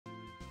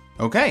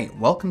Okay,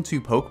 welcome to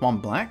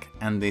Pokemon Black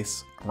and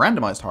this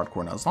randomized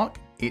hardcore Nuzlocke.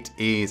 It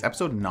is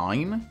episode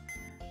 9,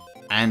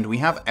 and we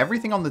have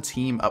everything on the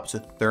team up to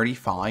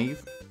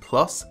 35,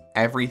 plus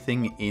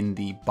everything in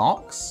the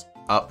box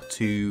up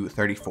to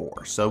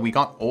 34. So we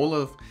got all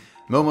of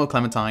Momo,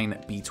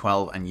 Clementine,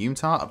 B12, and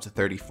Yunta up to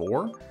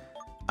 34,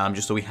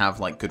 just so we have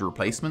like good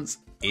replacements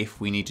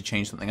if we need to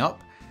change something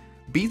up.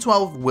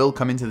 B12 will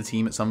come into the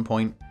team at some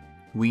point.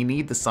 We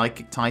need the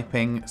Psychic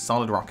typing.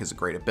 Solid Rock is a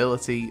great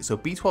ability, so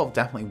B12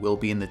 definitely will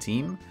be in the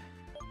team.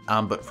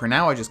 But for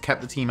now, I just kept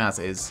the team as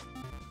is.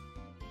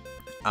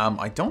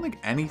 I don't think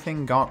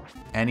anything got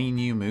any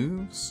new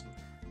moves,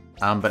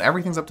 but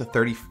everything's up to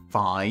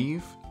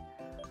 35.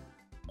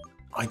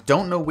 I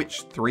don't know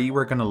which 3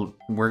 we're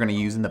gonna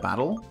use in the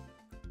battle.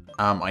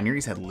 I nearly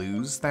said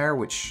lose there,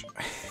 which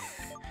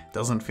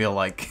doesn't feel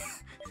like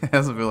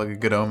a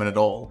good omen at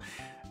all.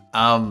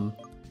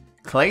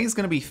 Clay is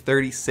going to be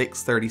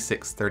 36,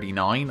 36,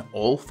 39,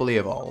 all fully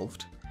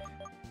evolved.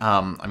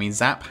 I mean,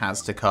 Zap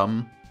has to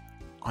come.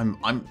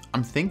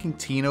 I'm thinking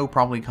Tino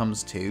probably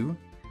comes too.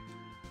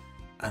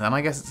 And then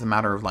I guess it's a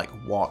matter of like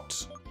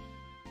what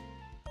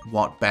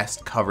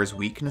best covers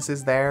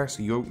weaknesses there.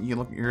 So you're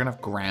gonna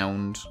have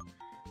ground,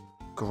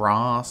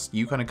 grass.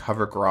 You kind of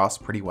cover grass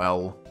pretty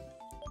well.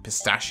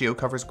 Pistachio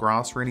covers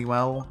grass really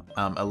well.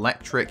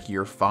 Electric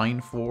you're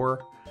fine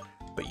for,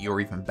 but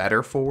you're even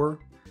better for.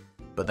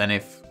 But then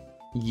if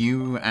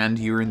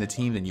you're in the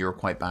team, then you're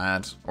quite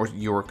bad, or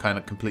you're kind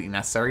of completely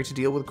necessary to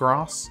deal with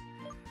grass.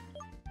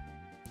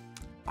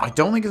 I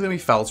don't think it's going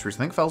to be Felspruce. I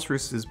think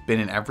Felspruce has been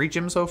in every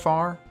gym so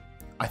far.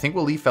 I think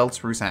we'll leave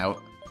Felspruce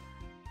out.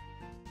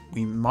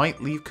 We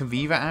might leave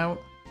Kaviva out.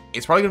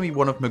 It's probably going to be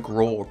one of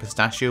McGraw or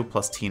Pistachio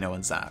plus Tino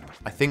and Zap.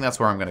 I think that's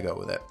where I'm going to go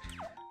with it.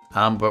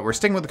 But we're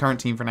sticking with the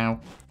current team for now.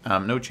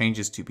 No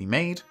changes to be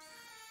made.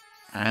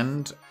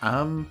 And,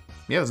 yeah,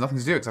 there's nothing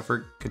to do except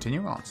for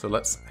continuing on. So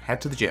let's head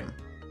to the gym.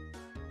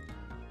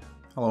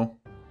 Hello.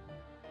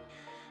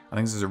 I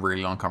think this is a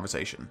really long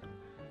conversation.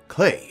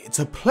 Clay, it's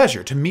a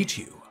pleasure to meet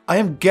you. I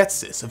am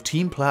Getsis of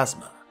Team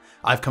Plasma.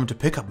 I've come to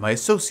pick up my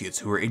associates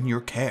who are in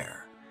your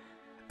care.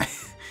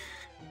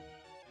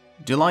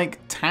 Do,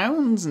 like,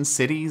 towns and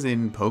cities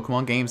in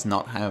Pokemon games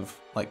not have,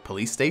 like,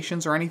 police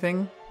stations or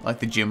anything? Like,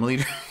 the gym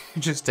leader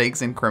just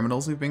takes in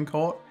criminals who've been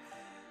caught?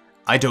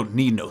 I don't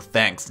need no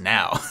thanks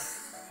now.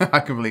 I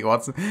can believe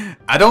Watson.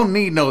 I don't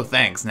need no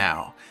thanks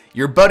now.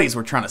 Your buddies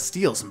were trying to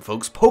steal some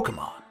folks'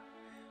 Pokemon.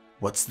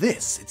 What's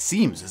this? It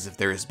seems as if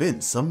there has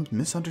been some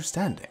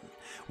misunderstanding.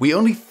 We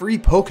only free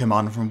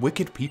Pokemon from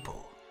wicked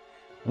people.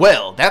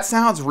 Well, that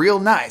sounds real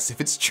nice if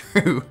it's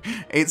true.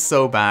 It's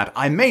so bad.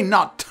 I may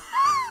not...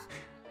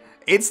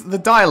 The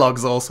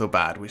dialogue's also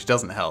bad, which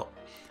doesn't help.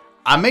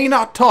 I may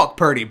not talk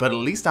pretty, but at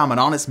least I'm an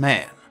honest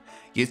man.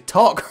 You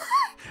talk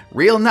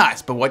real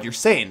nice, but what you're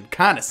saying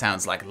kinda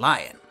sounds like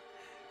lying.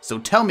 So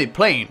tell me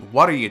plain,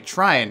 what are you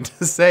trying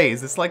to say?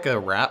 Is this like a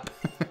rap?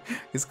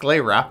 Is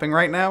Clay rapping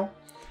right now?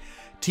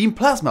 Team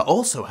Plasma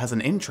also has an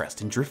interest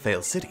in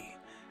Driftvale City,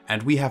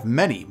 and we have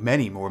many,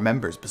 many more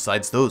members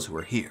besides those who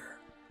are here.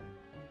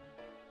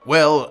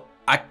 Well,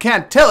 I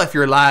can't tell if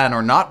you're lying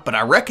or not, but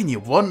I reckon you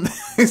won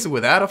this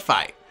without a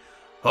fight.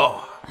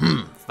 Oh,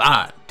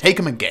 fine, take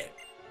him again.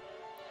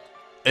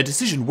 A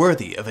decision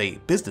worthy of a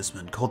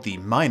businessman called the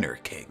Minor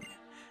King.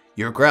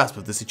 Your grasp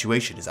of the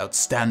situation is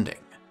outstanding.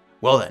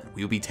 Well then,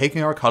 we will be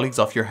taking our colleagues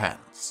off your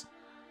hands.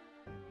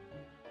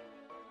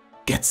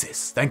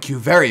 Getsis, thank you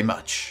very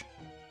much.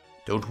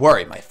 Don't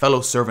worry, my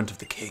fellow servant of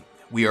the king.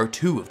 We are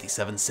 2 of the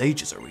 7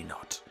 sages, are we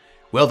not?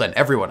 Well then,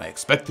 everyone, I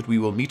expect that we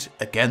will meet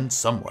again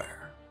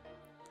somewhere.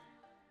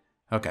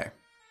 Okay.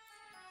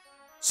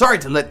 Sorry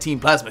to let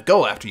Team Plasma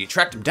go after you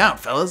tracked him down,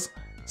 fellas.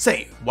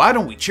 Say, why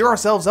don't we cheer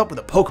ourselves up with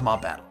a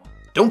Pokemon battle?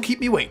 Don't keep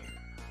me waiting.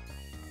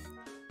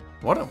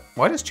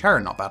 Why does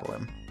Charon not battle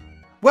him?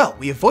 Well,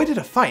 we avoided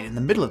a fight in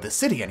the middle of the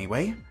city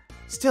anyway.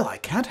 Still, I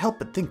can't help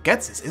but think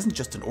Getsis isn't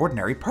just an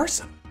ordinary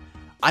person.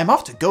 I'm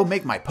off to go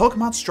make my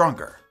Pokemon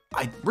stronger.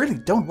 I really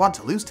don't want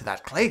to lose to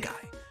that Clay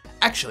guy.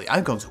 Actually,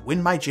 I'm going to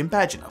win my gym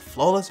badge in a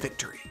flawless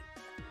victory.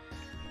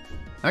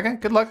 Okay,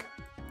 good luck.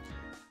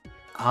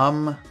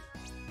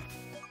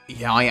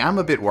 Yeah, I am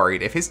a bit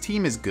worried. If his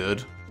team is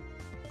good,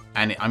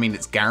 and I mean,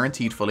 it's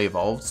guaranteed fully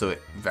evolved, so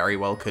it very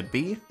well could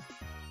be,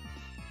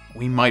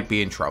 we might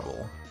be in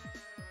trouble.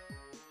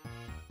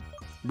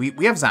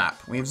 We have Zap.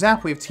 We have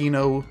Zap, we have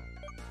Tino.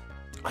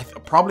 I'm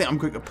probably going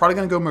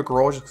to go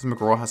McGraw just because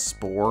McGraw has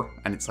Spore,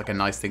 and it's like a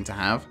nice thing to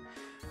have.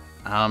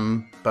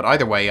 But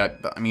either way,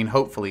 I mean,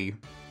 hopefully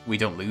we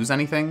don't lose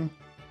anything.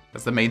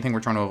 That's the main thing we're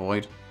trying to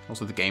avoid.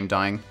 Also the game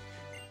dying.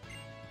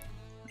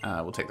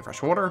 We'll take the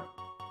fresh water.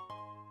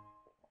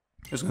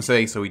 I was going to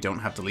say, so we don't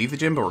have to leave the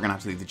gym, but we're going to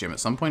have to leave the gym at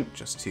some point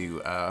just to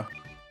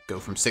go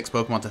from 6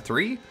 Pokemon to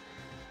 3.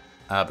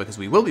 Because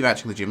we will be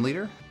matching the gym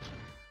leader.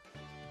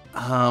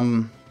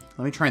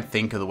 Let me try and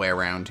think of the way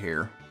around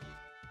here.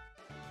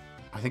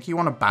 I think you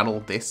want to battle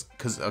this,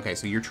 because, okay,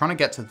 so you're trying to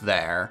get to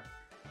there.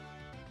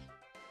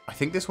 I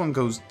think this one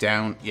goes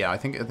down, yeah, I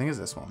think it's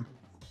this one.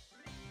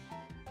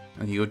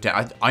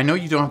 I know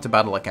you don't have to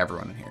battle like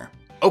everyone in here.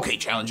 Okay,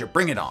 Challenger,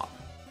 bring it on.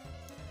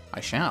 I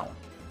shall.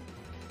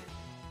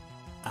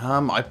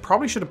 I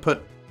probably should have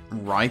put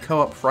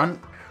Raikou up front.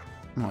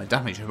 Well, I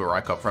definitely should have put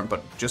Raikou up front,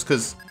 but just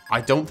because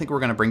I don't think we're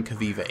going to bring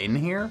Kaviva in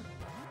here.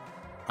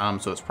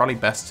 So it's probably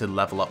best to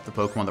level up the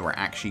Pokemon that we're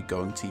actually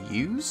going to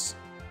use.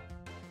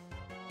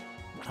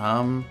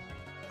 I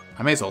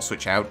may as well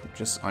switch out.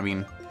 I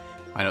mean,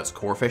 I know it's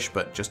Corphish,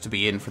 but just to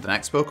be in for the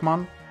next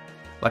Pokemon.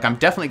 Like, I'm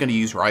definitely going to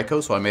use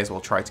Raikou, so I may as well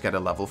try to get a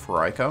level for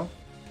Raikou.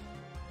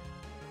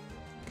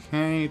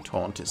 Okay,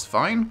 Taunt is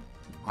fine.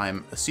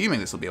 I'm assuming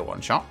this will be a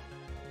one-shot.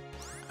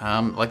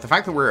 Like, the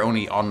fact that we're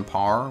only on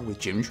par with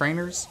gym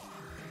trainers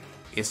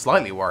is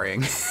slightly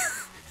worrying.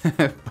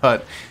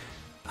 But,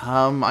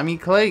 I mean,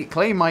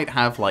 Clay might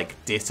have, like,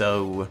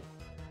 Ditto,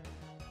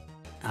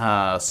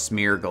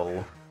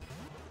 Smeargle,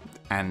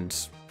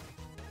 and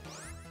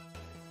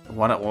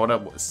what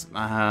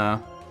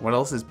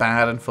else is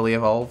bad and fully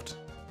evolved?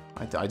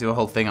 I do a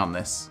whole thing on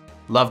this.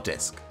 Love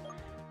Disc.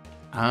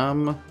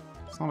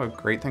 It's not a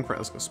great thing for it.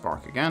 Let's go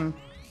Spark again.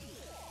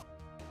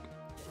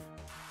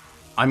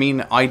 I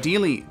mean,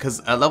 ideally, because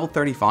at level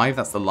 35,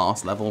 that's the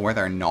last level where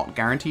they're not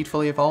guaranteed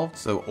fully evolved.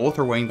 So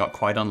Arthur Wayne got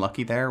quite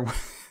unlucky there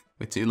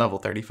with 2 level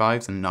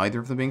 35s and neither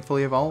of them being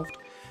fully evolved.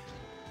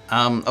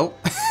 Oh.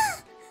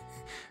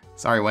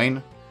 Sorry,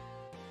 Wayne.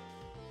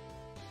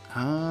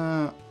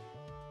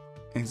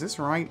 Is this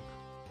right?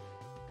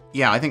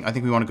 Yeah, I think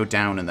we want to go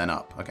down and then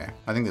up. Okay,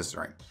 I think this is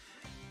right.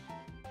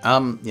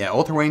 Yeah,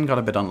 Arthur Wayne got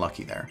a bit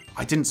unlucky there.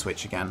 I didn't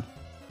switch again.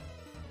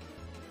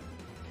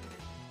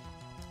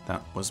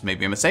 That was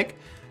maybe a mistake.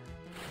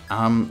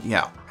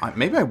 Yeah,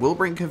 maybe I will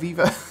bring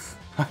Kaviva.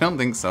 I don't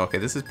think so. Okay,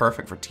 this is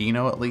perfect for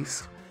Tino at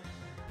least.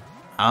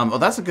 Oh,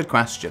 that's a good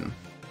question.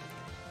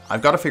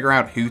 I've got to figure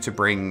out who to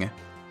bring,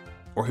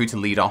 or who to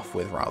lead off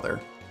with, rather.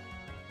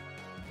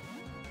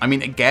 I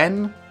mean,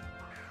 again,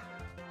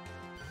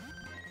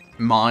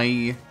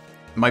 my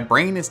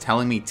brain is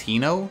telling me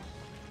Tino,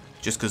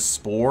 just because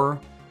Spore,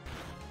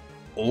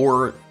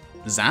 or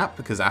Zap,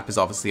 because Zap is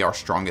obviously our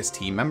strongest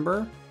team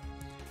member.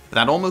 But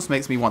that almost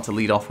makes me want to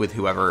lead off with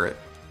whoever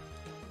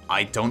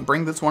I don't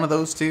bring that's one of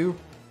those two.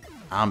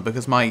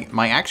 Because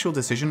my actual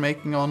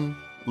decision-making on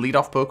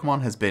lead-off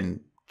Pokemon has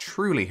been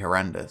truly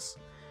horrendous.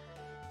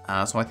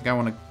 So I think I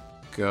want to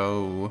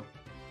go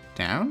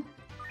down.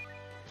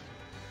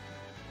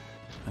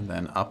 And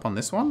then up on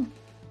this one.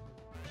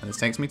 And this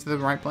takes me to the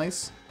right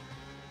place.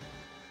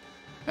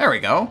 There we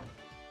go.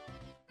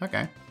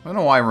 Okay. I don't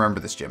know why I remember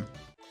this gym.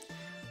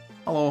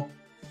 Hello.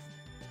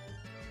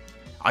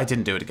 I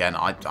didn't do it again.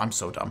 I'm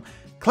so dumb.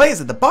 Clay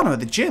is at the bottom of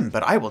the gym,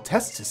 but I will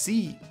test to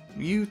see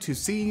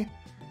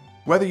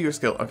whether you're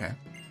skilled. Okay.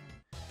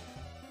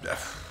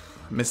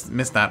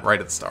 Missed that right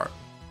at the start.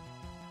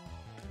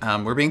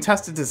 We're being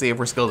tested to see if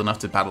we're skilled enough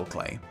to battle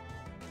Clay.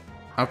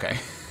 Okay.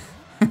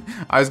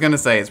 I was going to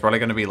say it's probably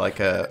going to be like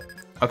a...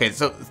 Okay,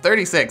 so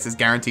 36 is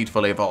guaranteed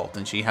fully evolved,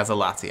 and she has a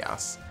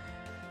Latias.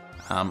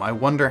 I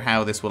wonder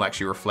how this will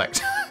actually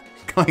reflect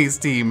Clay's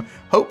team.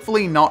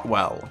 Hopefully not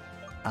well.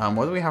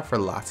 What do we have for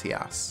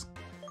Latias?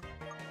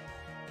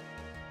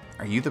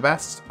 Are you the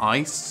best?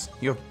 Ice.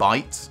 You have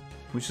Bite,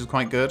 which is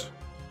quite good.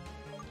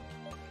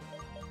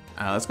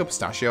 Let's go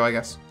Pistachio, I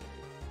guess.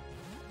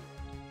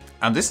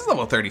 This is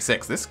level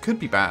 36. This could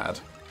be bad.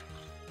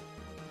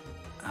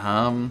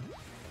 And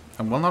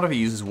well, not if he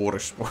uses Water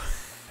Sport.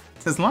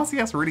 Does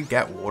Latias really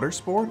get Water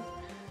Sport?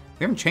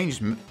 We haven't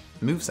changed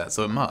moveset,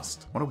 so it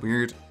must. What a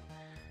weird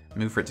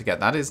move for it to get.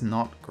 That is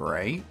not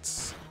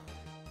great.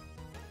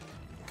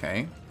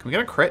 Okay. Can we get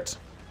a crit?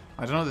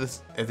 I don't know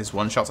if this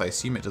one-shots. I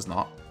assume it does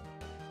not.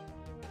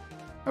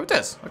 Oh, it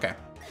does. Okay.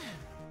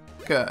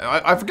 Okay.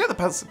 I forget the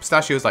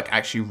Pistachio is, like,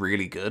 actually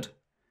really good.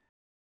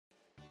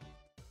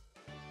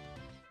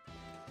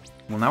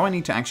 Well, now I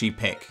need to actually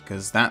pick,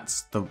 because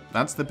that's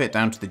the bit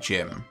down to the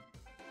gym.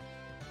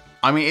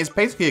 I mean, it's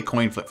basically a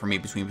coin flip for me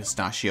between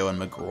Pistachio and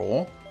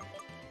McGraw.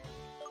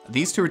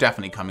 These two are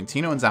definitely coming.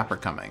 Tino and Zap are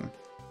coming.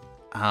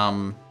 I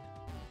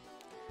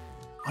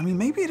mean,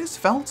 maybe it is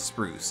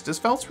Feldspruce. Does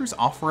Feldspruce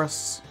offer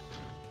us...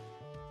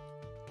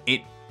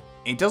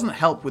 It doesn't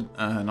help with...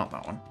 not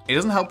that one. It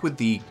doesn't help with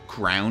the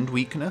ground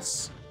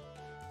weakness.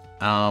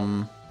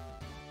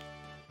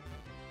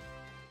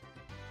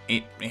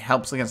 It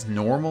helps against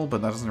normal,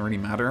 but that doesn't really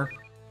matter.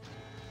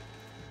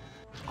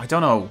 I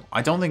don't know.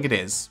 I don't think it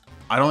is.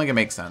 I don't think it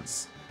makes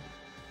sense.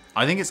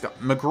 I think it's got...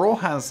 McGraw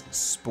has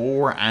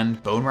Spore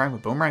and Boomerang,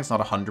 but Boomerang's not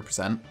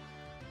 100%.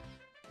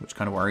 Which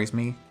kind of worries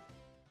me.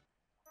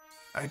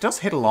 It does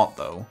hit a lot,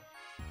 though.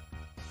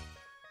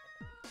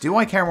 Do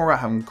I care more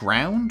about having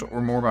ground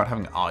or more about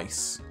having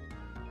ice?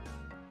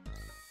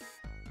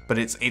 But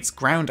it's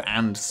ground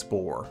and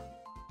Spore.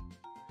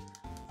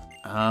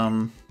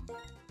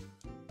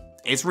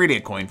 It's really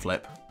a coin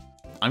flip.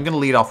 I'm going to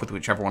lead off with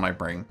whichever one I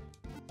bring.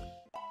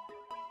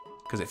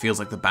 Because it feels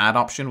like the bad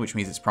option, which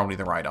means it's probably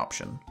the right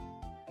option.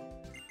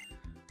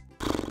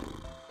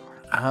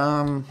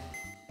 I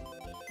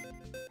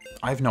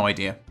have no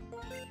idea.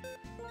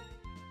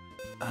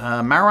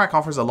 Marowak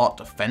offers a lot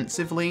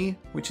defensively,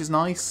 which is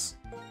nice.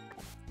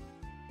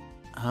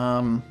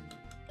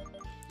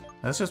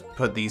 Let's just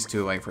put these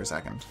two away for a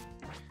second.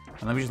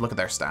 And let me just look at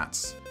their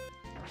stats.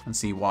 And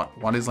see what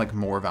is like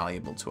more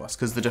valuable to us.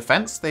 Because the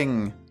defense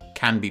thing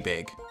can be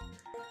big.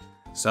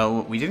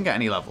 So we didn't get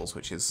any levels,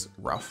 which is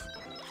rough.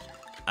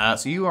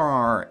 So you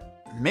are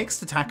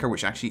mixed attacker,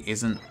 which actually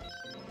isn't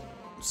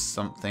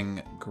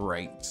something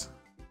great.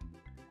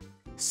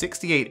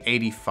 68,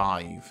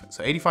 85.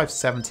 So 85,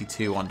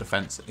 72 on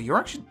defense. You're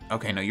actually...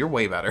 Okay, no, you're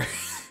way better.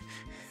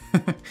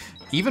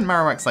 Even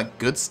Marowak's like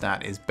good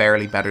stat is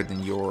barely better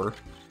than your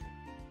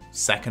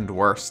second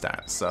worst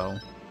stat, so...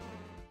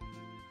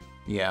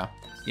 Yeah.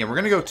 Yeah, we're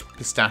gonna go to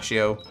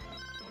Pistachio.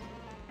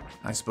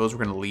 I suppose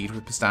we're gonna lead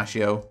with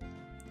Pistachio.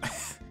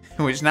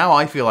 Which now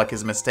I feel like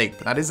is a mistake,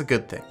 but that is a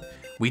good thing.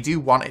 We do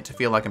want it to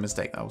feel like a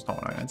mistake. That was not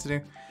what I meant to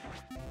do.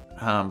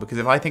 Because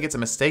if I think it's a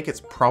mistake,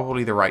 it's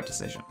probably the right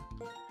decision.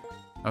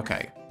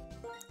 Okay.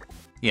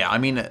 Yeah, I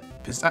mean,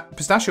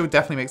 Pistachio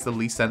definitely makes the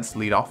least sense to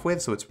lead off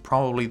with, so it's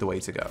probably the way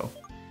to go.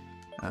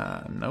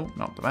 Nope,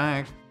 not the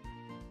bag.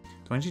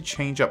 Do I need to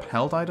change up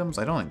held items?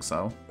 I don't think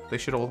so. They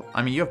should all...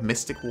 I mean, you have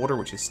Mystic Water,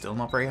 which is still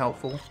not very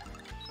helpful.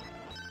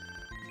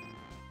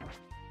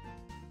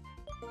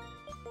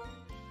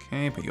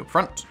 Okay, put you up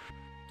front.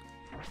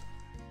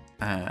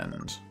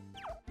 And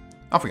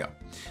off we go.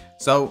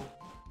 So,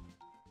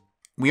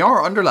 we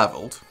are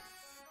underleveled,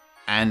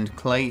 and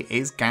Clay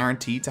is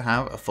guaranteed to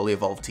have a fully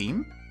evolved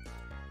team.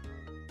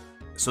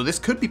 So this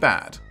could be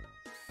bad.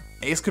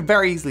 This could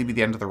very easily be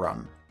the end of the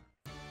run.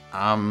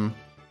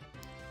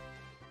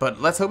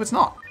 But let's hope it's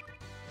not.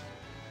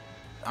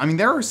 I mean,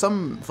 there are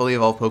some fully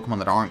evolved Pokemon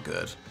that aren't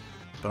good,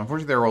 but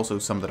unfortunately there are also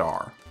some that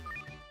are.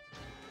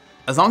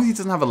 As long as he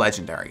doesn't have a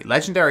legendary.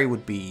 Legendary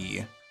would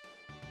be...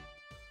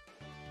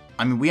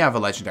 I mean, we have a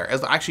legendary.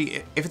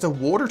 Actually, if it's a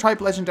water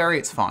type legendary,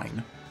 it's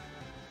fine.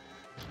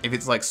 If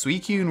it's like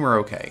Suicune, we're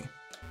okay.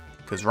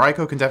 Because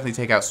Raikou can definitely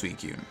take out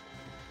Suicune.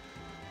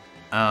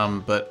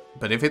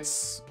 But if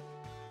it's...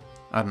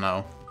 I don't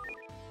know.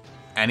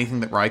 Anything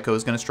that Raikou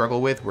is going to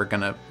struggle with, we're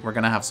gonna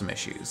have some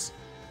issues.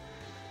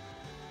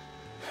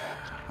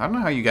 I don't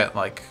know how you get,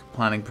 like,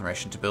 planning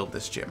permission to build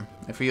this gym.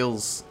 It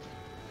feels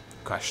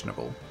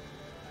questionable.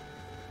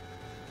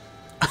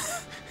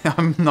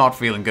 I'm not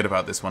feeling good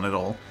about this one at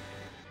all.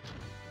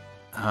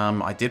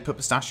 I did put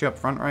Pistachio up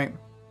front, right?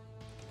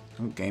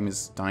 Oh, game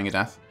is dying a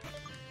death.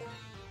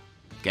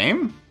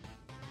 Game?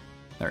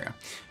 There we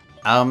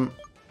go.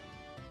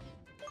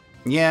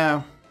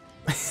 Yeah.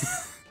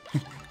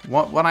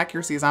 What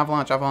accuracy is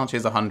Avalanche? Avalanche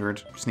is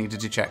 100. Just needed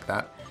to check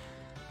that.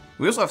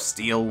 We also have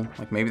Steel.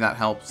 Like, maybe that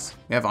helps.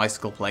 We have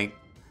Icicle Plate.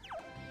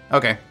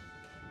 Okay.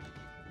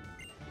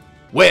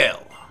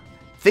 Well,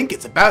 think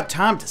it's about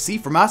time to see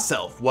for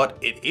myself what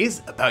it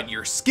is about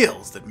your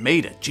skills that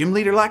made a gym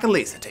leader like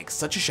Elisa take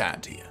such a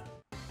shine to you.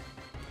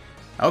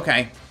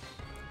 Okay.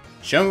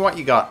 Show me what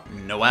you got,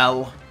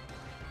 Noelle.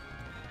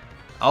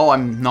 Oh,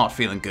 I'm not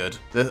feeling good.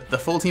 The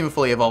full team of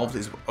fully evolved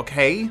is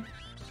okay.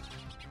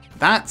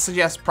 That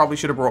suggests probably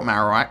should have brought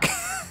Marowak.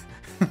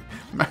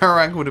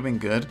 Marowak would have been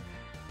good.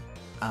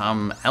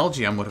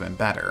 LGM would have been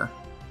better.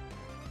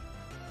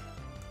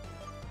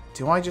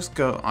 Do I just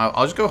go...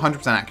 I'll just go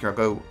 100% accurate.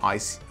 I'll go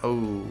Ice...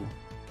 Oh.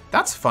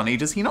 That's funny.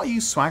 Does he not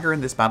use Swagger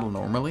in this battle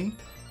normally?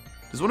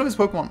 Does one of his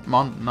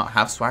Pokemon not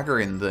have Swagger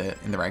in the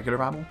regular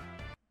battle?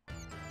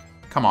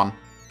 Come on.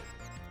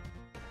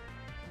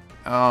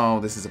 Oh,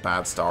 this is a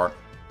bad start.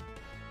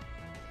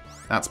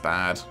 That's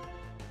bad.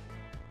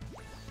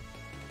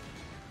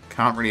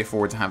 Can't really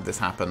afford to have this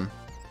happen.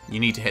 You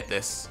need to hit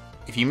this.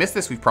 If you miss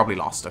this, we've probably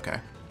lost. Okay.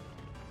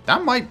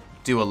 That might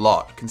do a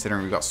lot,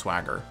 considering we've got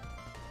Swagger.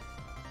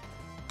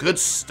 Good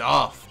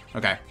stuff.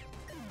 Okay.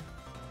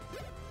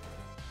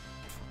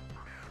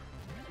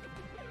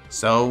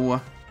 So,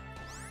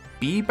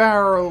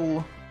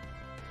 B-Barrel...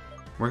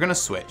 We're going to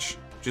switch.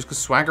 Just because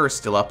Swagger is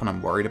still up and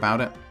I'm worried about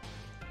it.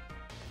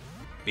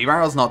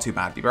 B-Barrel's not too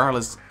bad. B-Barrel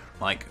is,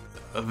 like,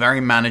 a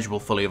very manageable,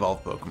 fully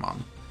evolved Pokemon.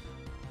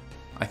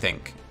 I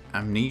think.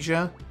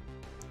 Amnesia.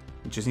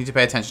 Just need to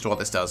pay attention to what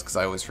this does, because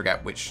I always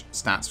forget which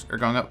stats are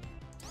going up.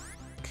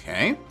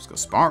 Okay, let's go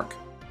Spark.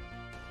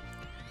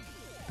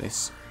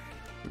 This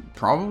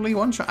probably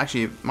one shot.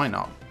 Actually, it might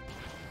not.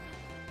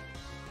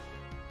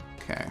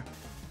 Okay.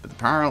 But the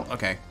Parallel.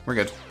 Okay, we're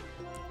good.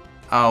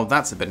 Oh,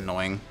 that's a bit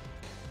annoying.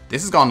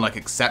 This has gone, like,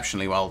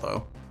 exceptionally well,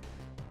 though.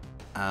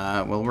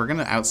 Well, we're going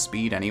to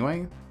outspeed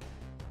anyway.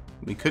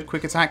 We could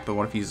Quick Attack, but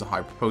what if he uses a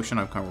Hyper Potion?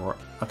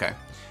 Okay.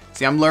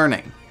 See, I'm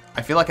learning.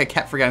 I feel like I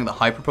kept forgetting that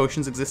Hyper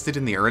Potions existed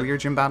in the earlier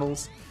gym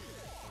battles.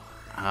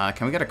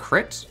 Can we get a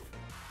crit?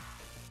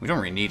 We don't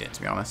really need it,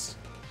 to be honest.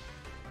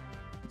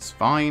 It's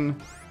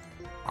fine.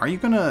 Are you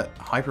going to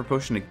Hyper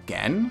Potion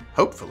again?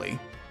 Hopefully.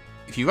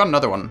 If you've got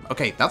another one,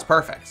 okay, that's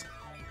perfect.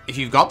 If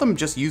you've got them,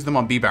 just use them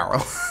on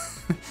B-Barrel.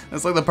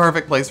 That's like the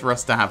perfect place for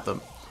us to have them.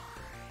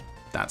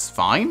 That's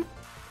fine.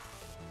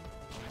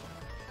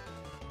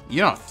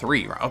 You know,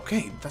 3, right?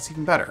 Okay, that's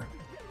even better.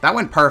 That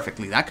went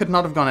perfectly. That could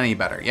not have gone any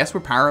better. Yes,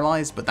 we're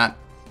paralyzed, but that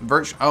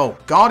Oh,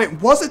 God,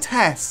 it was a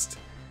test!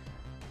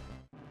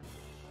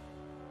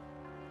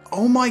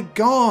 Oh my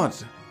God!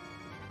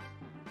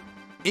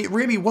 It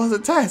really was a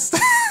test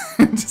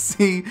to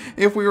see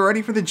if we were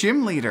ready for the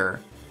gym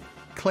leader.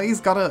 Clay's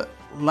got a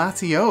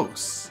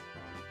Latios.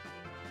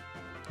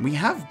 We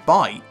have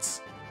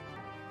Bite.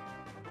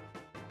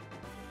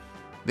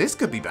 This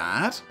could be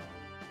bad.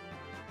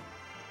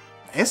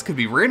 This could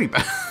be really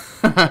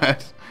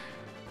bad.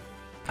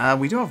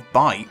 We do have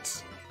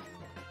Bite.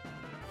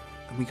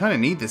 We kind of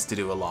need this to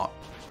do a lot.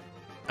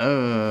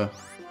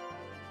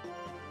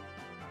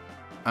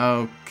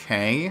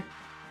 Okay.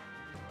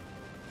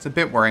 It's a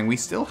bit worrying. We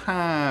still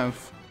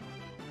have...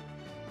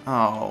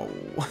 Oh.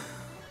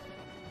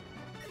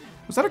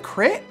 Was that a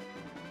crit?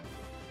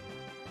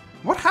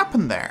 What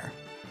happened there?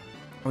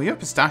 Oh, you have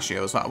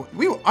pistachios.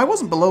 I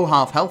wasn't below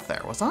half health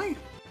there, was I?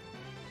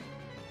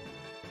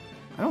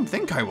 I don't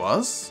think I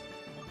was.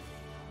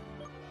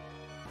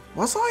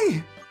 Was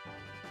I?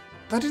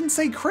 That didn't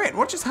say crit.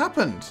 What just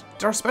happened?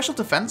 Did our special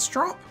defense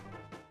drop?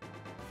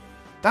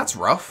 That's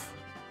rough.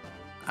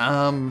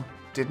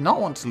 Did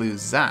not want to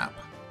lose Zap.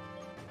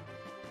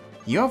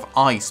 You have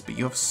Ice, but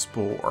you have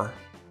Spore.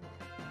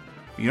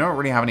 You don't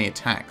really have any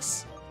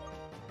attacks.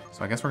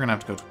 So I guess we're going to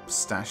have to go to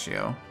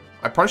Pistachio.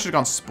 I probably should have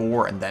gone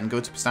Spore and then go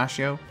to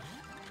Pistachio.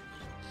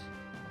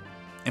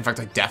 In fact,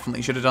 I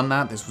definitely should have done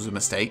that. This was a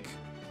mistake.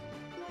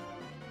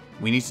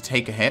 We need to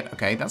take a hit.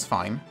 Okay, that's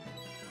fine.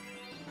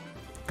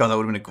 God, that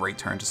would have been a great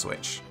turn to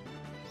switch.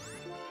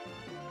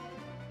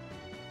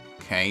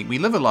 Okay, we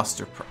live a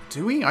Luster.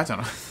 Do we? I don't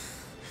know.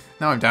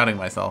 Now I'm doubting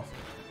myself.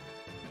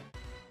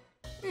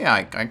 Yeah,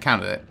 I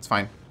counted it. It's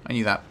fine. I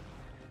knew that.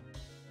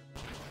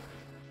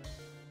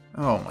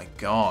 Oh my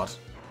God.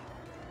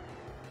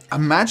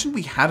 Imagine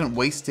we hadn't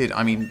wasted...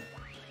 I mean,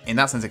 in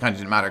that sense, it kind of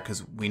didn't matter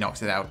because we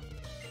knocked it out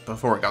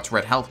before it got to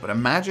red health. But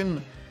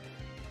imagine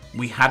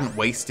we hadn't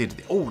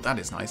wasted... Oh, that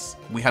is nice.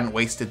 We hadn't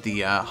wasted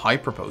the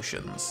Hyper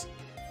Potions.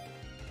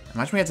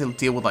 Imagine we had to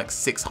deal with like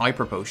 6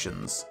 Hyper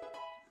Potions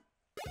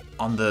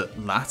on the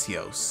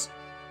Latios.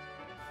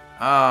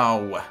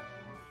 Oh.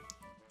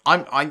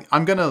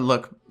 I'm gonna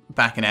look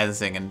back in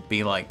editing and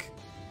be like,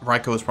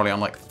 Raikou was probably on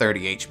like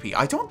 30 HP.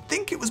 I don't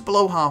think it was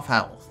below half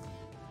health.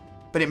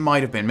 But it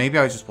might have been. Maybe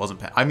I just wasn't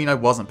paying... I mean, I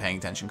wasn't paying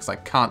attention because I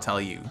can't tell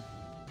you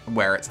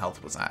where its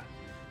health was at.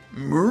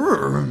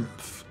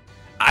 Murph.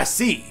 I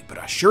see, but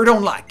I sure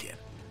don't like it.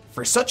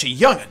 For such a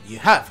young'un, you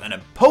have an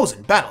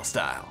imposing battle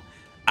style.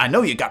 I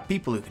know you got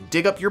people who can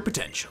dig up your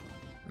potential.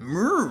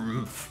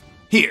 Murph.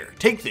 Here,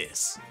 take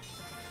this.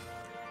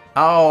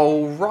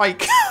 Oh,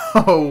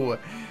 Raikou.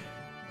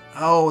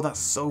 Oh, that's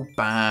so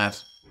bad.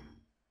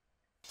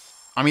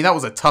 I mean, that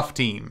was a tough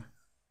team.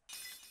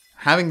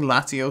 Having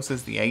Latios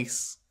as the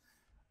ace,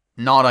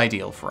 not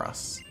ideal for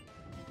us.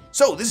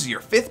 So, this is your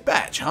 5th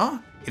badge, huh?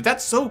 If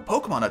that's so,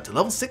 Pokemon up to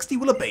level 60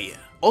 will obey you.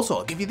 Also,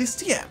 I'll give you this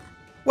TM.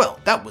 Well,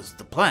 that was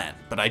the plan,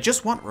 but I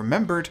just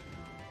remembered...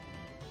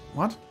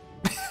 What?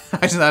 I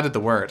just added the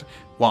word.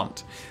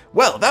 Want.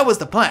 Well, that was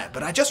the plan,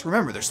 but I just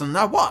remembered there's something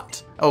I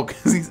want. Oh,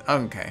 because he's...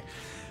 Okay.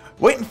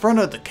 Wait in front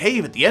of the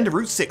cave at the end of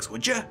Route 6,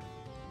 would you?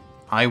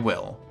 I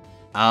will.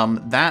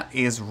 That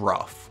is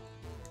rough.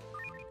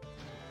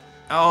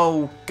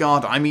 Oh,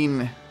 God, I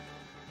mean...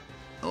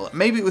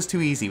 Maybe it was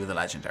too easy with the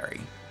legendary.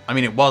 I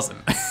mean, it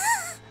wasn't.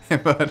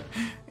 But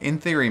in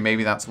theory,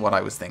 maybe that's what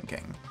I was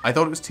thinking. I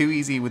thought it was too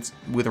easy with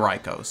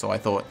Raikou, so I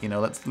thought, you know,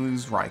 let's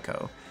lose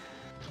Raikou.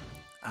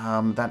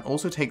 That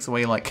also takes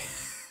away, like,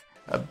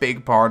 a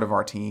big part of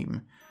our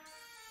team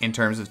in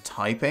terms of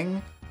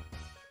typing.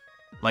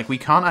 Like, we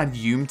can't add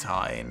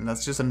Yumtime.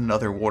 That's just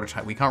another water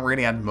type. We can't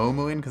really add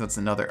Momo in because that's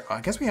another... I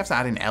guess we have to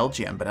add in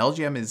LGM, but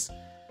LGM is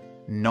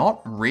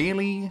not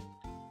really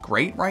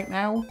great right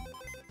now.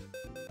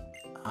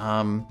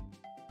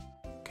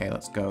 Okay,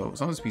 let's go.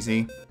 Summons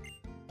PC.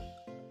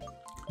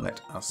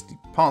 Let us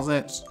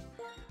deposit.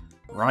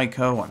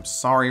 Raikou. I'm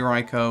sorry,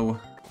 Raikou.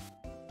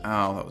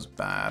 Oh, that was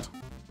bad.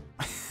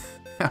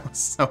 That was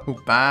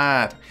so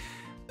bad.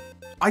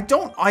 I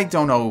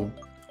don't know.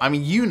 I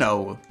mean, you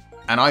know,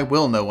 and I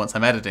will know once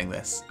I'm editing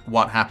this,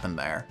 what happened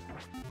there.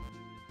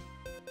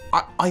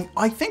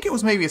 I think it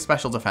was maybe a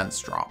special defense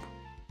drop.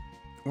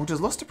 Or does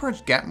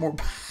Lusterpurge get more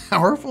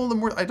powerful than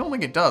more? I don't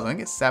think it does. I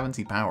think it's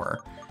 70 power.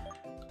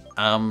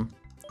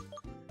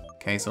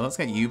 Okay, so let's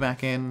get you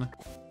back in.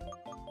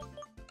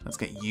 Let's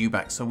get you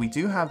back. So we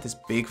do have this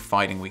big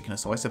fighting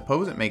weakness, so I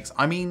suppose it makes...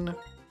 I mean...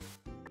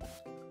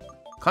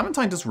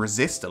 Clementine does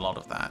resist a lot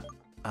of that.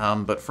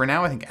 But for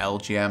now, I think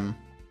LGM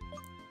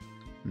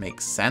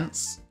makes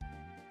sense.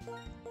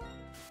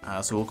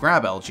 So we'll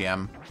grab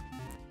LGM.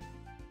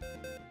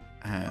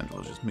 And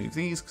we'll just move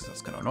these, because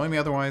that's going to annoy me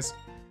otherwise.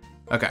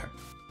 Okay.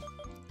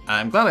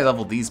 I'm glad I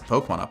leveled these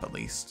Pokemon up at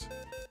least.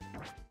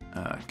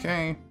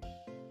 Okay.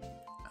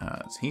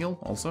 Let's heal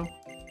also.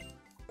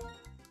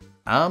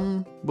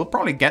 We'll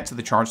probably get to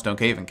the Chargestone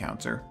Cave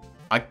encounter.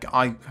 I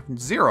have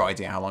zero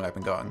idea how long I've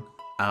been going.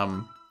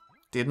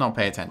 Did not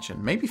pay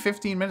attention. Maybe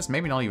 15 minutes,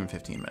 maybe not even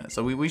 15 minutes.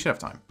 So we should have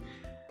time.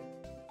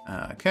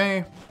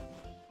 Okay.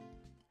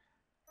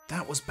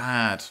 That was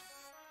bad.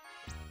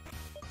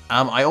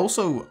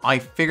 I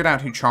figured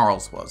out who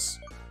Charles was.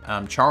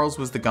 Charles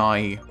was the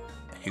guy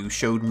who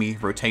showed me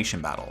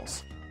rotation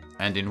battles,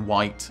 and in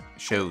white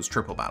shows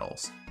triple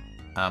battles.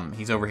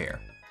 He's over here.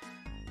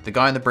 The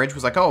guy on the bridge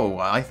was like, oh,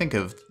 I think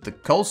of the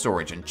cold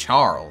storage and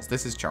Charles.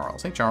 This is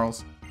Charles. Hey,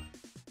 Charles.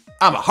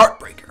 I'm a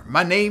heartbreaker.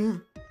 My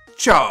name,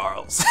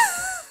 Charles.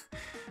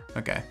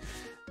 Okay.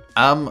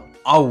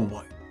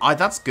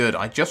 That's good.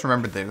 I just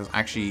remembered there was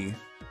actually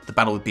the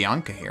battle with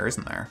Bianca here,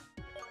 isn't there?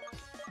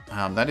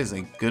 That is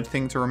a good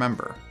thing to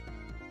remember.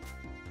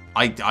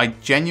 I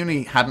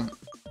genuinely hadn't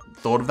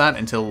thought of that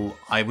until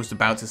I was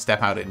about to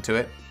step out into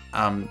it.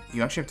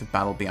 You actually have to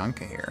battle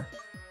Bianca here.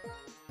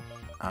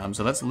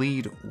 So let's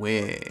lead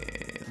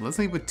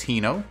with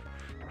Tino.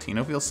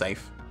 Tino feels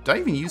safe. Did I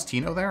even use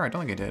Tino there? I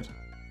don't think I did.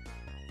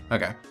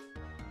 Okay.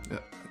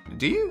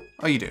 Do you?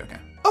 Oh, you do. Okay.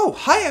 Oh,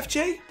 hi,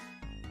 FJ.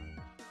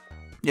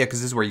 Yeah, because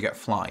this is where you get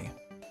Fly,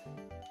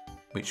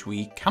 which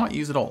we cannot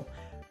use at all.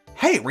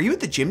 Hey, were you at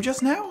the gym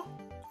just now?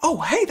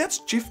 Oh, hey, that's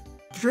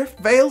Drift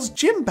Vale's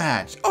gym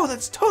badge. Oh,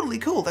 that's totally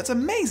cool. That's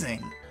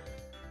amazing.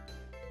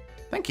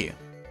 Thank you.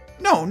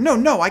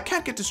 No, I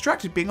can't get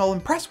distracted being all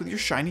impressed with your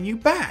shiny new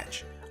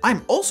badge.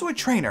 I'm also a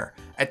trainer.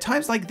 At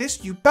times like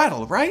this, you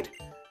battle, right?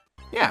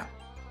 Yeah.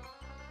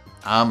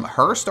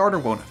 Her starter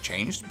won't have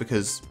changed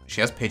because she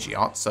has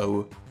Pidgeot,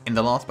 so in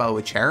the last battle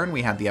with Charon,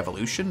 we had the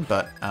evolution,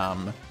 but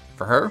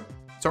for her,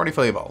 it's already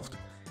fully evolved.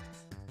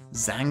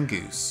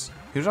 Zangoose.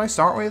 Who did I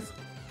start with?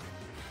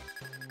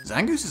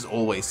 Zangoose is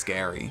always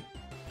scary.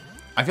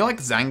 I feel like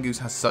Zangoose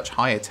has such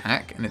high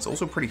attack, and it's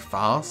also pretty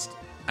fast,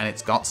 and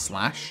it's got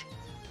Slash,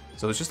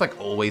 so it's just like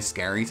always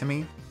scary to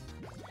me.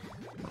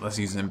 Let's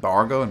use an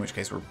Embargo, in which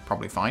case we're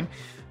probably fine.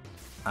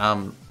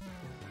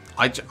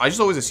 I just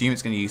always assume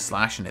it's going to use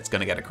Slash and it's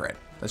going to get a crit.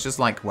 That's just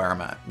like where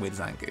I'm at with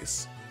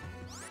Zangoose.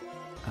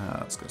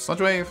 Let's go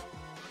Sludge Wave.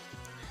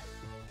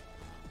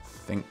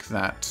 Think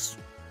that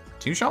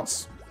 2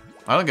 shots?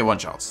 I don't get 1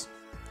 shots.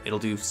 It'll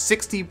do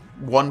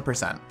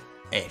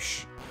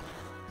 61%-ish.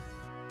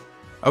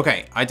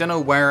 Okay, I don't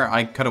know where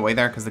I cut away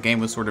there because the game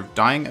was sort of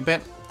dying a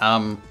bit.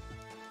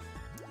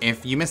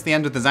 If you missed the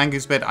end of the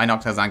Zangoose bit, I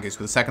knocked out Zangoose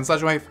with a second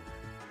Sludge Wave.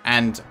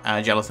 And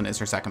Jellicent is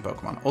her second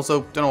Pokemon.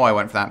 Also, don't know why I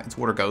went for that. It's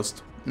Water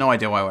Ghost. No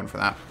idea why I went for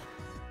that.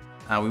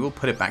 We will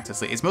put it back to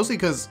sleep. It's mostly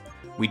because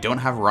we don't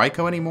have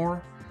Raikou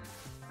anymore.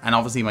 And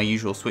obviously my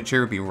usual switch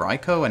here would be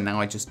Raikou, and now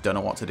I just don't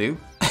know what to do.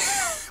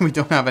 We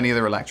don't have any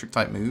other electric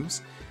type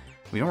moves.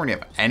 We don't really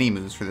have any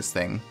moves for this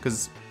thing,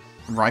 because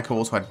Raikou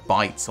also had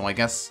Bite, so I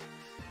guess...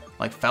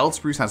 Like,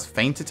 Feldspruce has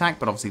Feint Attack,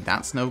 but obviously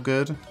that's no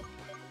good.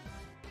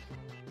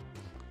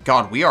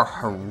 God, we are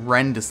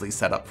horrendously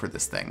set up for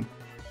this thing.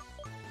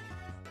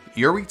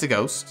 You're weak to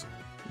Ghost.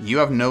 You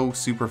have no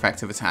super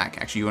effective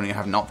attack. Actually, you only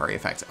have not very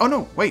effective. Oh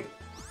no, wait.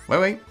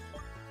 Wait.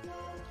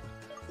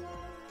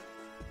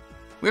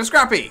 We have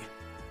Scrappy!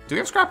 Do we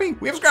have Scrappy?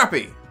 We have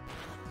Scrappy!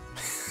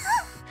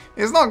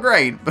 It's not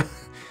great,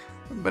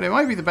 but it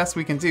might be the best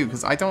we can do,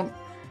 because I don't...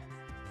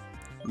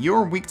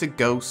 You're weak to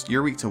Ghost,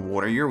 you're weak to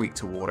Water, you're weak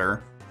to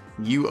Water.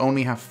 You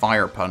only have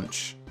Fire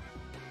Punch.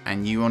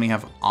 And you only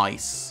have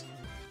Ice.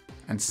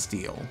 And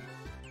Steel.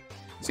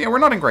 So yeah, we're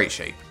not in great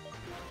shape.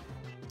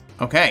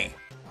 Okay.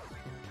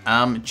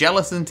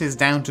 Jellicent is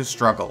down to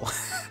struggle.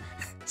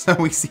 So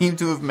we seem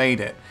to have made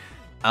it.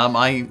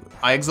 I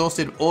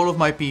exhausted all of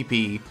my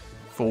PP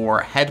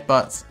for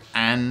Headbutts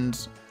and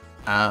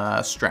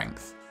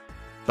Strength.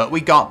 But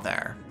we got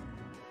there.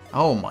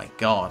 Oh my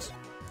god.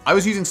 I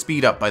was using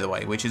Speed Up, by the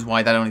way, which is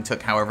why that only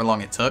took however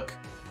long it took.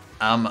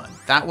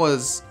 That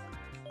was,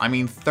 I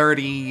mean,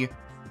 30,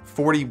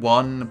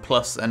 41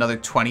 plus another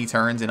 20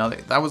 turns in other...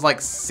 That was like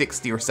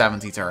 60 or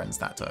 70 turns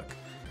that took.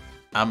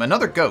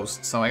 Another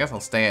Ghost, so I guess I'll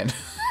stay in.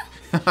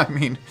 I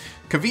mean,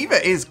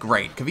 Kaviva is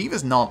great.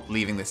 Kaviva's not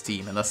leaving this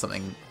team unless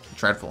something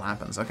dreadful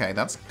happens. Okay,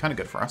 that's kind of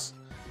good for us.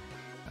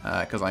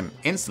 Because I'm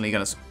instantly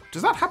going to...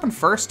 Does that happen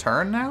first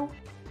turn now?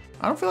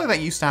 I don't feel like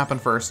that used to happen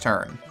first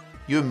turn.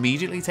 You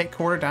immediately take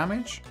quarter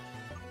damage?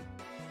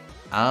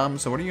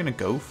 So what are you going to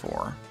go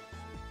for?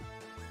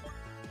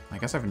 I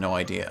guess I have no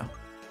idea.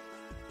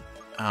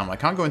 I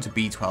can't go into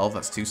B12,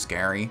 that's too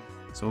scary.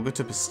 So we'll go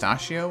to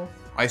Pistachio.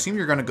 I assume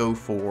you're going to go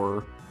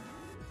for...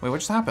 Wait, what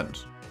just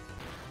happened?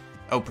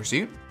 Oh,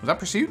 Pursuit? Was that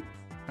Pursuit?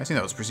 I assume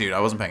that was Pursuit. I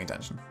wasn't paying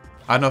attention.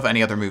 I don't know if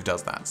any other move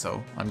does that,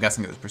 so I'm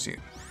guessing it was Pursuit.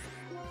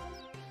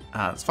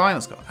 That's fine.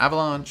 Let's go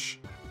Avalanche.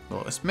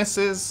 Lowest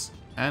misses,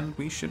 and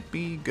we should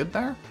be good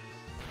there.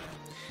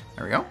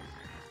 There we go.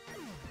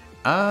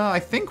 I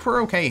think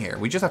we're okay here.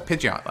 We just have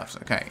Pidgeot left.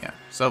 Okay, yeah.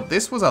 So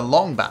this was a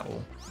long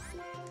battle.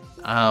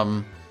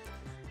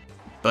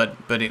 But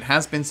it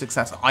has been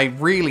successful. I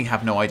really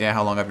have no idea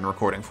how long I've been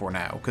recording for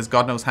now, because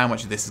God knows how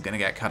much of this is going to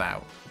get cut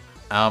out.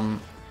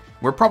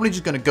 We're probably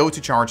just going to go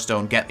to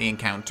Chargestone, get the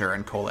encounter,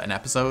 and call it an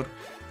episode.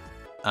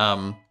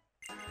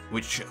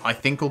 Which I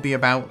think will be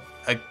about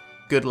a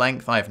good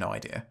length. I have no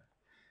idea.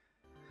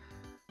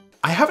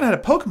 I haven't had a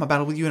Pokemon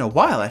battle with you in a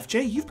while,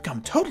 FJ. You've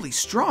become totally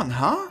strong,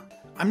 huh?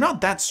 I'm not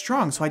that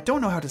strong, so I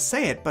don't know how to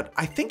say it, but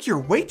I think you're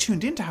way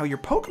tuned into how your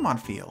Pokemon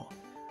feel.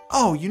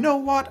 Oh, you know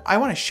what? I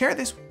want to share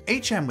this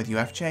HM with you,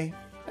 FJ.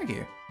 Thank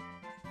you.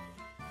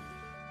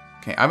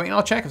 Okay, I mean,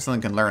 I'll check if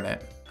something can learn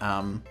it.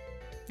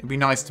 It'd be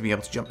nice to be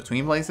able to jump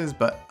between places,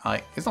 but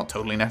it's not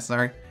totally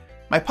necessary.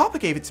 My papa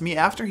gave it to me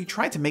after he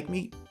tried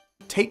to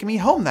take me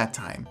home that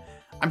time.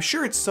 I'm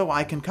sure it's so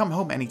I can come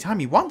home anytime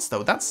he wants,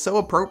 though. That's so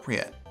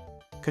appropriate.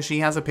 Because she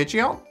has a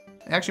Pidgeot?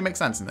 It actually makes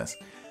sense in this.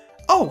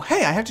 Oh,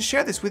 hey, I have to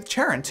share this with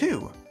Charon,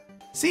 too.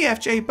 See you,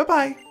 FJ.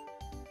 Bye-bye.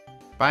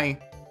 Bye.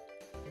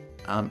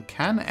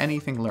 Can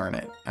anything learn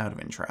it out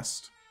of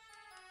interest?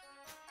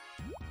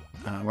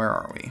 Where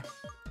are we?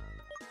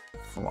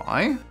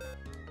 Fly?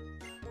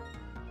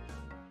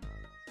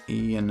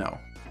 Yeah, no.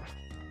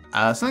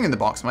 Something in the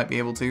box might be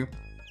able to.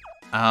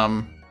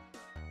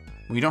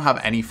 We don't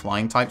have any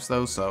flying types,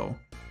 though, so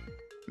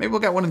maybe we'll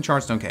get one in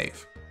Charstone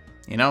Cave.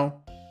 You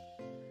know?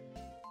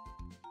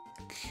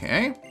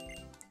 Okay.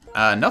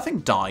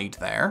 Nothing died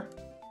there,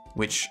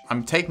 which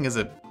I'm taking as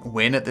a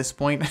win at this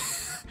point.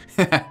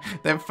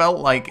 That felt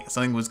like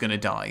something was going to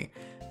die.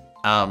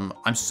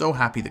 I'm so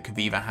happy that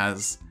Kaviva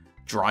has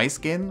dry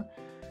skin,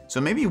 so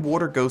maybe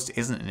Water Ghost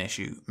isn't an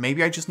issue.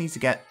 Maybe I just need to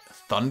get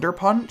Thunder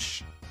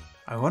Punch?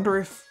 I wonder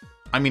if...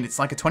 I mean, it's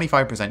like a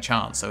 25%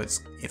 chance, so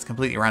it's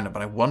completely random,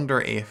 but I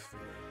wonder if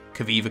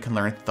Kaviva can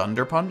learn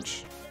Thunder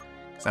Punch?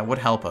 Because that would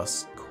help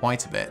us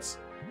quite a bit.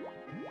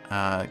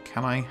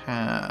 Can I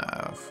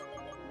have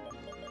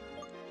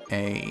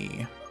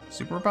a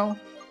Super Repel?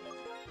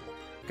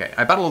 Okay,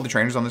 I battled all the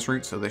trainers on this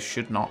route, so this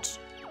should not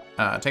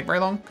take very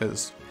long,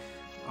 because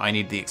I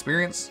need the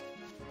experience.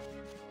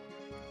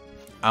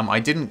 I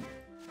don't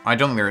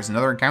think there is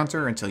another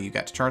encounter until you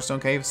get to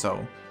Charstone Cave,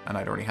 so, and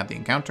I'd already had the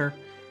encounter.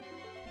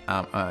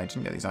 I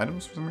didn't get these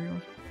items for some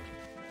reason.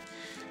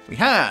 We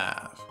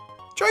have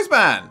Choice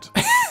Band!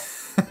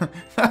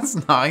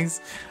 That's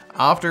nice.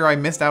 After I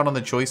missed out on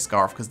the Choice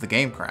Scarf because the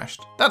game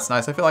crashed. That's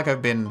nice. I feel like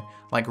I've been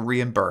like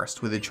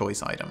reimbursed with a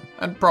choice item,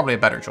 and probably a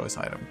better choice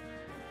item.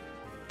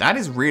 That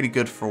is really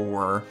good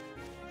for,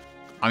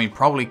 I mean,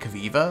 probably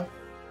Kaviva.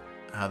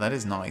 That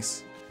is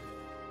nice.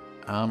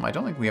 I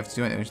don't think we have to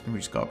do anything. We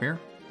just go up here.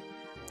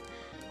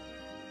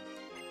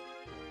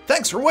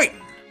 Thanks for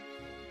waiting.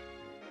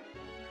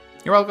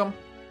 You're welcome.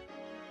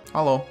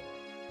 Hello.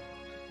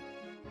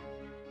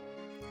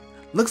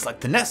 Looks like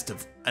the nest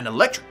of an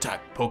electric type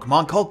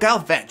Pokemon called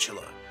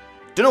Galvantula.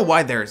 Don't know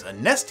why there's a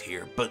nest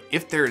here, but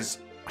if there's...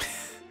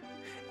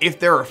 if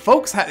there are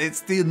folks...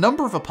 it's the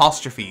number of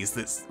apostrophes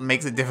that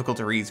makes it difficult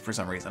to read for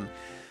some reason.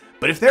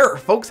 But if there are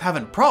folks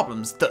having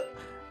problems, the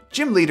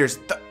gym leader's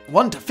the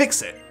one to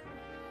fix it.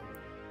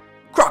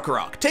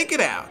 Krokorok, take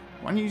it out.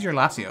 Why don't you use your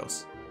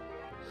Latios?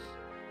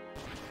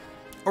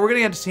 Or we're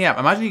gonna get to TM.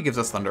 Imagine he gives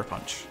us Thunder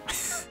Punch.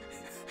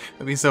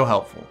 That'd be so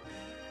helpful.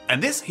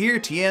 And this here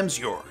TM's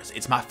yours.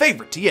 It's my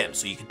favorite TM,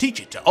 so you can teach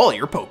it to all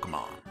your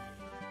Pokemon.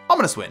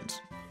 Ominous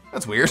Wind.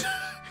 That's weird.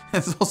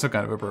 That's also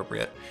kind of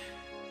appropriate.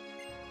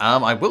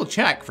 I will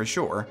check for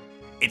sure.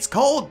 It's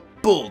called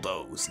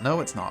Bulldoze. No,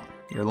 it's not.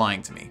 You're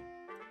lying to me.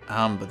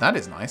 But that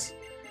is nice.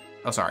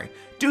 Oh, sorry.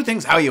 Do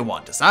things how you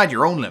want. Decide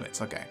your own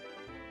limits. Okay.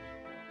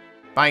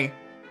 Bye.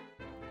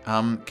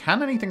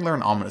 Can anything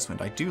learn Ominous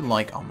Wind? I do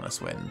like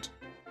Ominous Wind.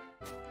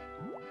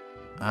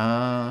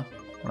 Where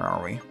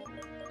are we?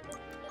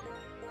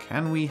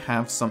 Can we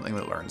have something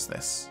that learns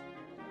this?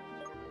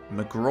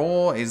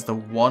 McGraw is the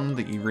one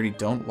that you really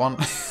don't want.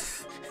 I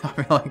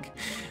feel like...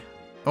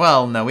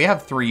 Well, no, we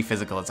have 3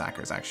 physical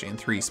attackers, actually, and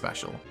 3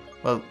 special.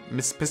 Well,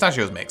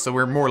 Pistachio's mixed, so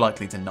we're more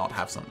likely to not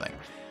have something.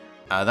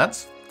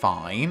 That's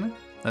fine.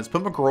 Let's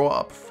put McGraw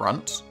up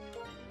front.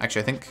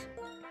 Actually, I think...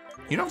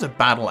 You don't have to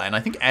battle N. I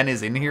think N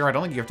is in here. I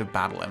don't think you have to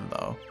battle him,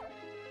 though.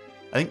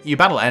 I think you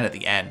battle N at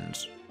the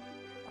end.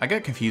 I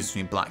get confused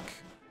between black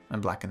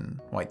and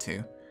white,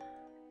 too.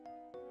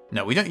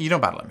 No, we don't. You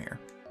don't battle him here.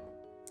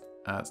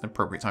 It's an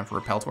appropriate time for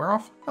Repel to wear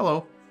off.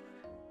 Hello.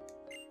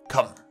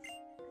 Come.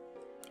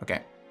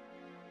 Okay.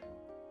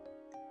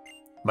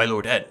 My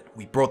Lord Ed,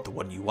 we brought the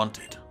one you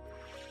wanted.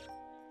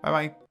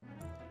 Bye-bye.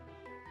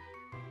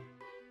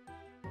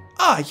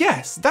 Ah,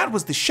 yes, that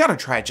was the Shadow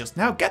Triad just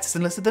now. Getsus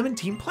enlisted them in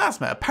Team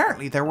Plasma.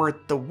 Apparently, they were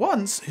the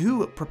ones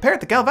who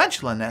prepared the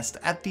Galvantula nest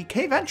at the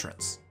cave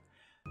entrance.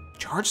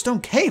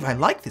 Chargestone Cave, I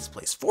like this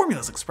place.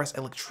 Formulas express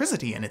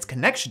electricity and its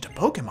connection to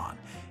Pokemon.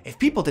 If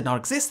people did not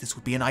exist, this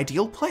would be an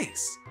ideal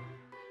place.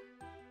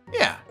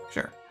 Yeah,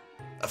 sure.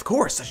 Of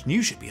course, such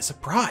news should be a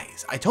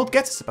surprise. I told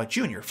Getsus about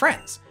you and your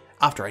friends.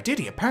 After I did,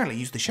 he apparently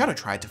used the Shadow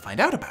Triad to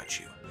find out about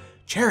you.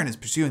 Charon is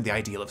pursuing the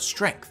ideal of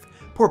strength.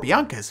 Poor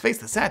Bianca has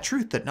faced the sad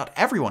truth that not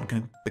everyone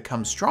can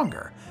become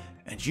stronger,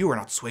 and you are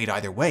not swayed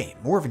either way,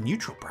 more of a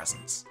neutral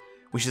presence.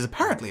 Which is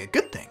apparently a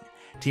good thing.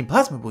 Team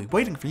Plasma will be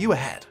waiting for you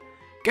ahead.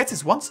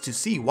 Getsus wants to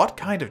see what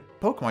kind of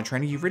Pokemon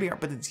trainer you really are,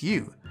 but it's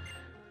you.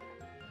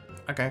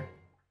 Okay.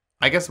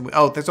 I guess,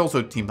 oh, there's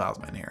also Team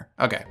Plasma in here.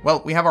 Okay,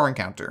 well, we have our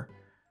encounter.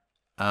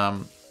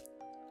 And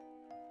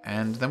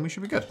then we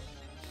should be good.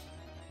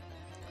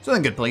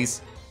 Something good,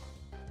 please.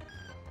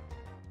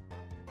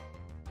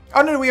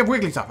 Oh, no, we have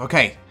Wigglytuff.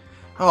 Okay.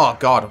 Oh,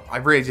 God. I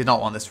really did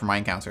not want this for my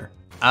encounter.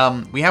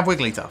 We have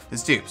Wigglytuff.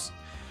 It's Dupes.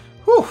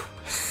 Whew.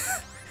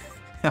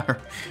 I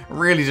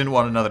really didn't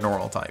want another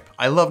normal type.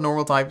 I love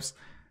normal types.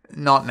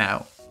 Not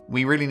now.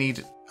 We really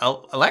need...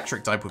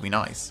 electric type would be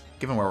nice,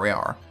 given where we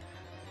are.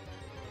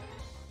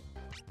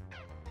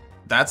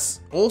 That's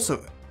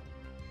also...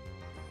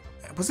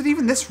 Was it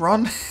even this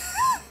run?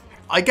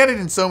 I get it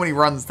in so many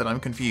runs that I'm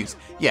confused.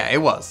 Yeah, it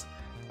was.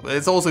 But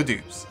it's also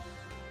Dupes.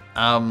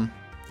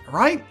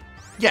 Right?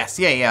 Yes,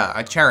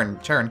 yeah.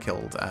 Charon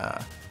killed,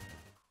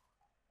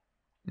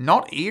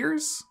 not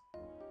Ears?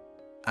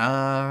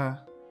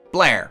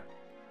 Blair.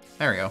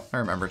 There we go. I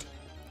remembered.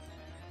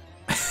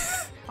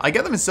 I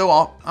get them in so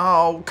often.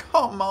 Oh,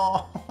 come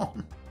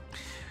on.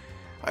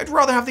 I'd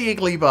rather have the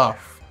Iggly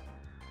buff.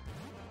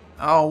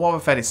 Oh,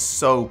 Wobbuffet is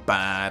so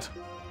bad.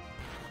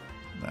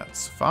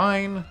 That's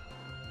fine.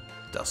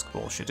 Dusk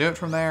Ball should do it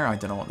from there. I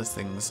don't know what this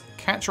thing's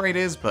catch rate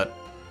is, but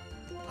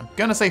I'm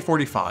gonna say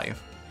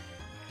 45.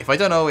 If I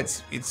don't know,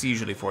 it's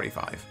usually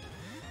 45.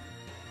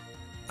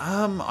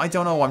 I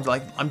don't know.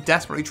 I'm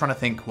desperately trying to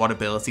think what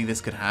ability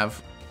this could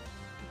have.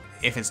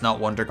 If it's not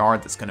Wonder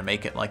Guard, that's gonna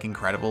make it like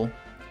incredible.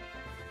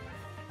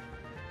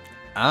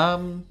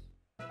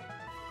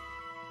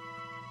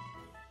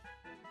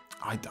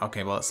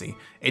 Okay, well, let's see.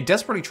 It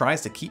desperately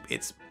tries to keep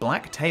its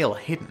black tail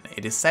hidden.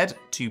 It is said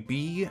to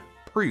be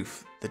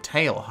proof the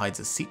tail hides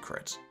a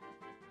secret.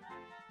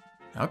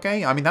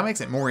 Okay, I mean, that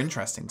makes it more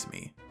interesting to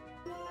me.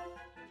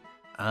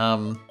 I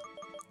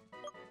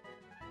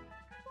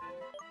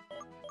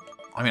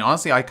mean,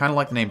 honestly, I kind of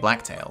like the name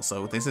Blacktail,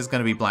 so this is going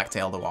to be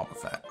Blacktail the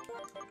Wobbuffet.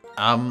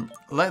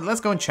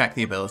 Let's go and check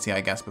the ability,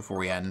 I guess, before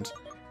we end.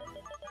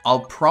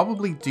 I'll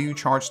probably do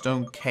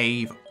Chargestone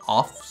Cave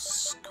off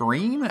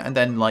screen and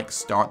then, like,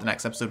 start the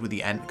next episode with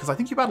the end. Because I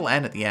think you battle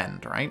N at the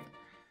end, right?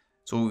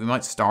 So we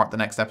might start the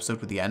next episode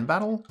with the end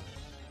battle.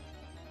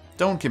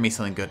 Don't give me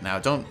something good now.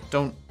 Don't.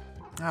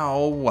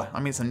 Oh, I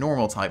mean, it's a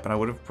normal type, but I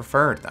would have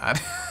preferred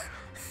that.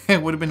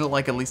 It would have been,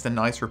 like, at least a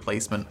nice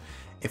replacement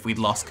if we'd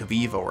lost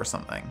Kavivo or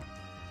something.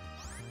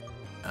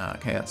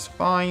 Okay, that's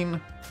fine.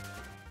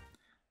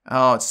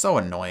 Oh, it's so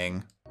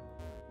annoying.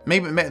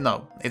 Maybe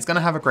no, it's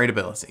gonna have a great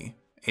ability.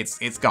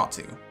 It's got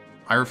to.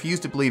 I refuse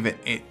to believe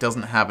it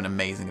doesn't have an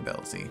amazing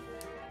ability.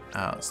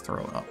 Let's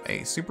throw up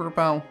a Super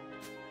Repel,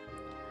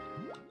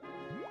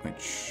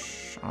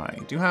 which I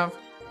do have.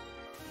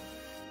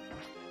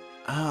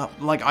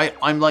 Like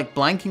I'm like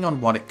blanking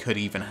on what it could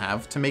even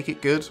have to make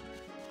it good.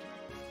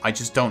 I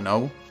just don't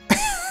know.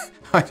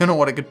 I don't know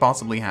what it could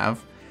possibly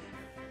have.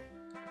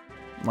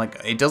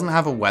 Like, it doesn't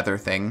have a weather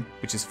thing,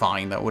 which is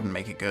fine. That wouldn't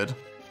make it good.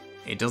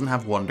 It doesn't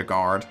have Wonder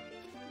Guard.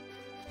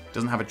 It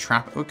doesn't have a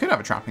trap. It could have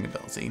a trapping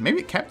ability. Maybe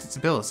it kept its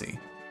ability.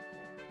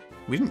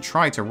 We didn't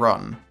try to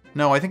run.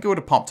 No, I think it would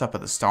have popped up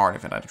at the start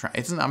if it had a trap.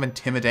 It doesn't have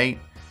Intimidate,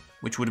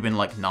 which would have been,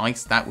 like,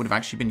 nice. That would have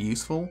actually been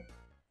useful.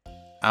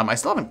 I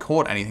still haven't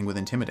caught anything with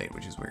Intimidate,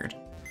 which is weird.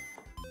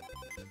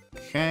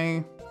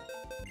 Okay.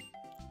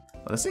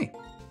 Let us see.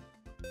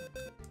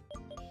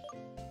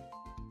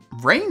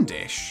 Rain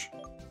Dish.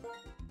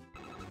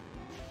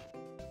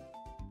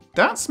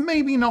 That's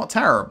maybe not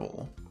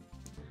terrible.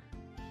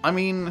 I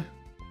mean,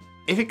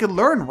 if it could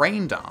learn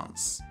Rain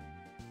Dance,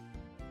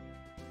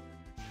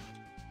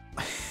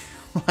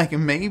 like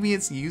maybe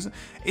its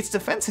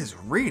defense is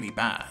really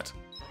bad.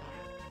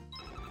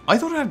 I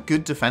thought it had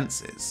good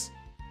defenses.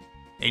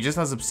 It just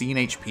has obscene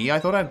HP. I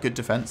thought it had good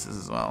defenses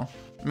as well.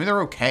 I mean,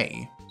 they're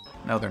okay.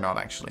 No, they're not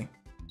actually.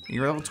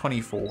 You're level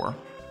 24.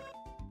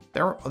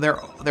 They're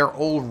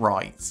all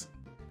right.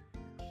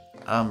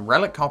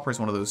 Relic Copper is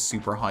one of those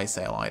super high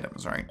sale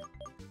items, right?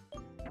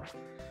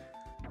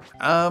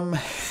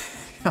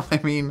 I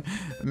mean,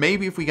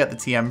 maybe if we get the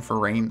TM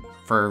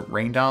for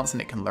Rain Dance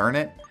and it can learn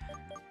it,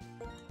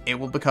 it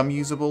will become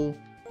usable.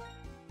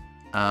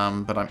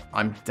 But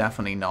I'm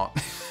definitely not.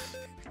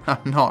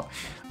 I'm not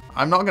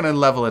gonna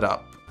level it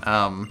up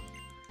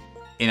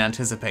in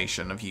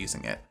anticipation of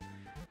using it.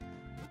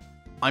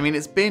 I mean,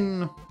 it's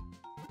been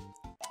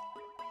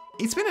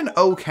an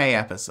okay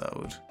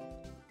episode.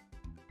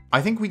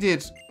 I think we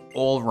did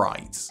all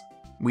right.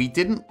 We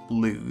didn't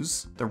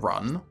lose the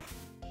run,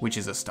 which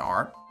is a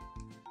start.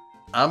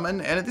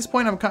 And at this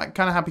point, I'm kind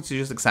of happy to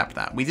just accept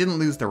that. We didn't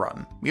lose the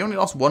run. We only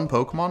lost one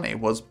Pokemon. It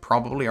was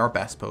probably our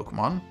best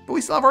Pokemon. But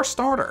we still have our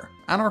starter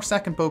and our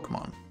second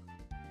Pokemon.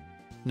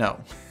 No.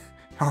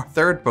 Our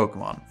third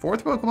Pokemon.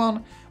 Fourth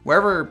Pokemon?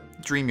 Wherever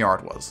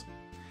Dreamyard was.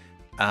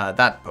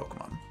 That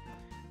Pokemon.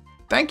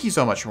 Thank you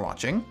so much for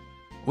watching.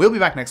 We'll be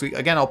back next week.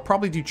 Again, I'll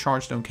probably do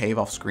Chargestone Cave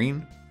off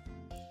screen.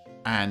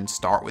 And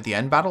start with the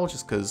end battle,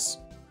 just because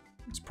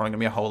it's probably going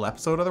to be a whole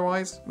episode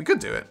otherwise. We could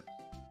do it.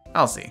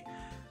 I'll see.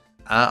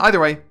 Either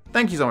way,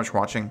 thank you so much for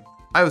watching.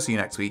 I will see you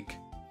next week.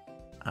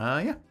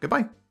 Yeah,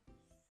 goodbye.